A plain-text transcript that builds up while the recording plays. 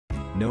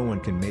No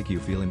one can make you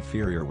feel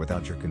inferior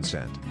without your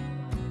consent.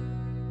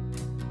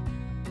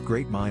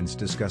 Great minds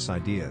discuss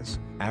ideas,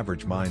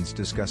 average minds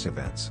discuss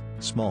events,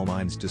 small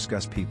minds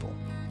discuss people.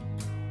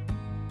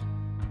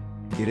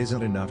 It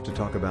isn't enough to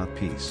talk about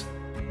peace.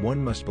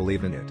 One must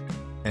believe in it.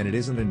 And it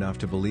isn't enough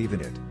to believe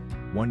in it.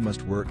 One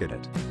must work at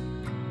it.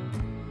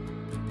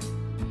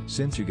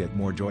 Since you get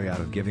more joy out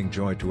of giving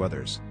joy to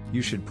others,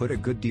 you should put a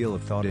good deal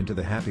of thought into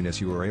the happiness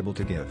you are able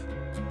to give.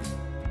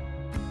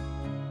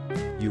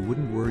 You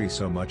wouldn't worry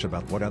so much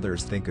about what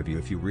others think of you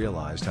if you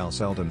realized how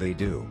seldom they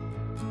do.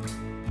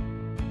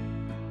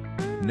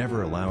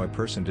 Never allow a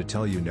person to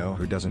tell you no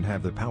who doesn't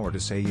have the power to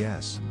say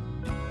yes.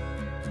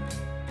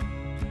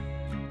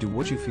 Do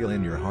what you feel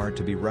in your heart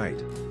to be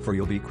right, for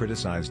you'll be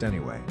criticized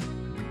anyway.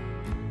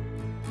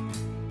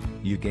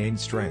 You gain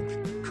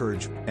strength,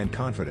 courage, and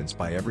confidence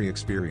by every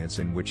experience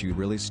in which you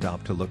really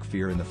stop to look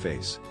fear in the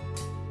face.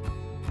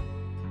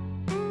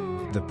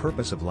 The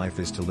purpose of life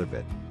is to live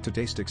it, to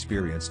taste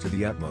experience to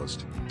the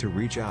utmost, to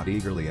reach out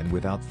eagerly and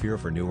without fear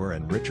for newer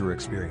and richer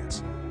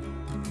experience.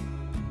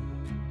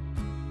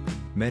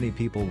 Many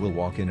people will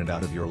walk in and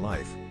out of your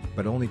life,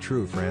 but only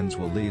true friends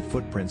will leave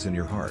footprints in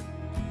your heart.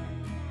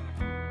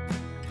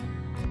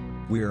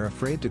 We are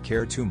afraid to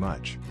care too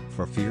much,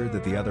 for fear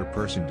that the other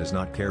person does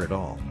not care at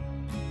all.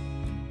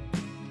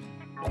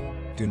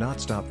 Do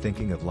not stop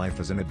thinking of life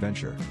as an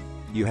adventure.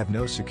 You have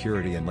no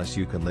security unless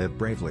you can live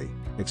bravely,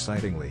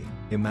 excitingly,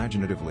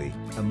 imaginatively,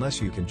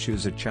 unless you can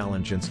choose a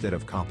challenge instead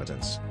of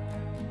competence.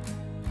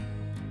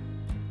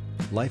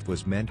 Life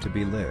was meant to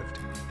be lived,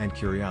 and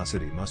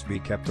curiosity must be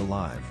kept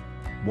alive.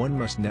 One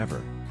must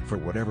never, for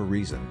whatever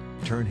reason,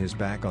 turn his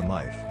back on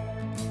life.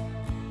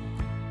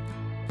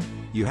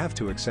 You have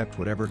to accept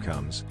whatever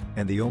comes,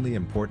 and the only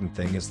important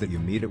thing is that you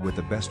meet it with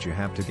the best you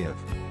have to give.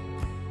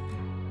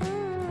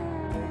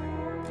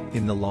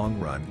 In the long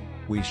run,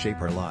 we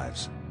shape our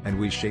lives, and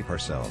we shape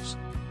ourselves.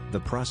 The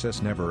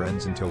process never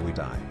ends until we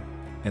die.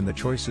 And the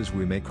choices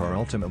we make are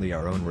ultimately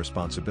our own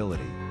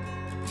responsibility.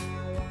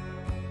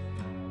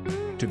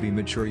 To be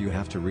mature, you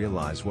have to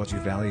realize what you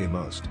value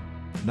most.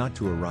 Not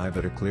to arrive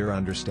at a clear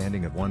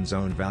understanding of one's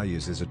own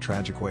values is a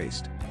tragic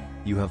waste.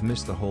 You have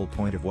missed the whole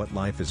point of what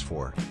life is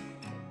for.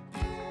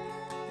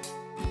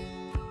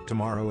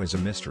 Tomorrow is a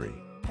mystery.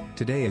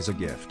 Today is a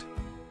gift.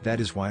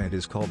 That is why it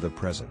is called the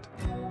present.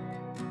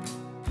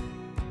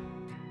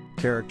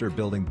 Character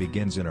building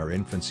begins in our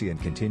infancy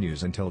and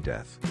continues until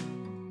death.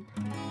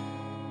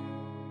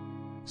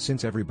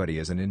 Since everybody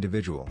is an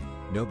individual,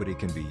 nobody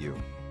can be you.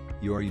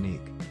 You are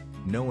unique.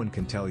 No one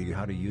can tell you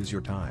how to use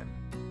your time.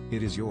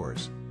 It is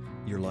yours.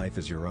 Your life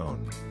is your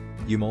own.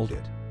 You mold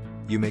it.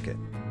 You make it.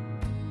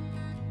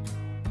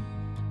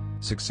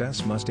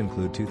 Success must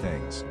include two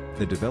things: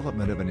 the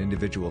development of an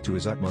individual to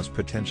his utmost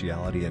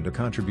potentiality and a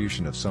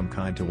contribution of some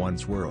kind to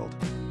one's world.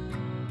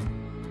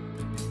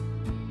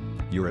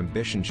 Your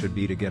ambition should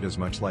be to get as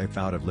much life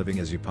out of living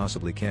as you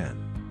possibly can,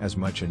 as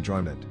much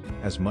enjoyment,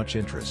 as much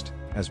interest,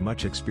 as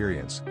much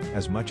experience,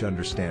 as much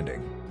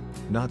understanding.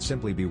 Not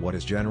simply be what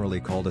is generally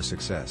called a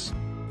success.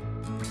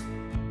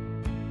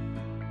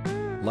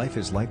 Life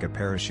is like a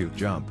parachute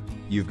jump,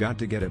 you've got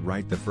to get it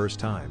right the first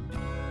time.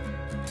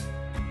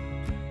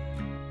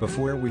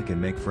 Before we can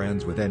make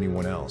friends with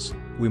anyone else,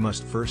 we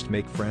must first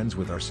make friends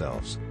with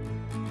ourselves.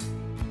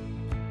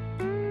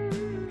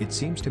 It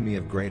seems to me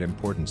of great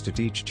importance to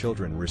teach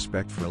children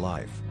respect for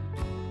life.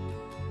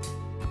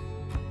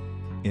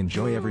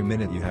 Enjoy every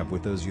minute you have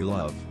with those you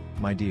love,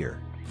 my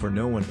dear, for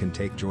no one can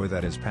take joy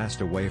that has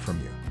passed away from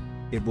you.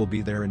 It will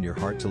be there in your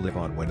heart to live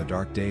on when the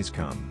dark days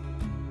come.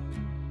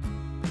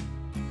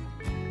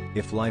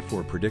 If life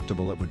were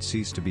predictable, it would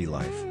cease to be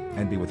life,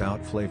 and be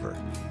without flavor.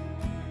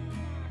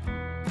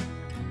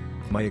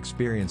 My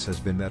experience has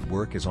been that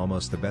work is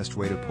almost the best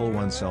way to pull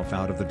oneself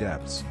out of the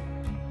depths.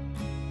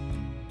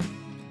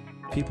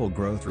 People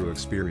grow through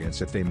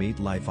experience if they meet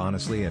life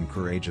honestly and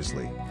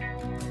courageously.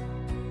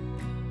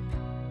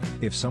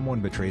 If someone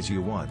betrays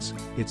you once,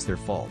 it's their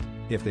fault.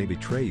 If they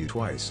betray you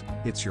twice,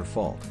 it's your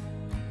fault.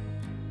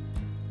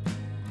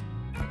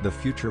 The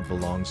future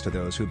belongs to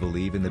those who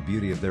believe in the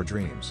beauty of their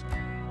dreams.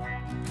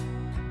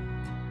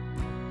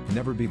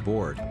 Never be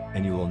bored,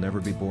 and you will never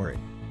be boring.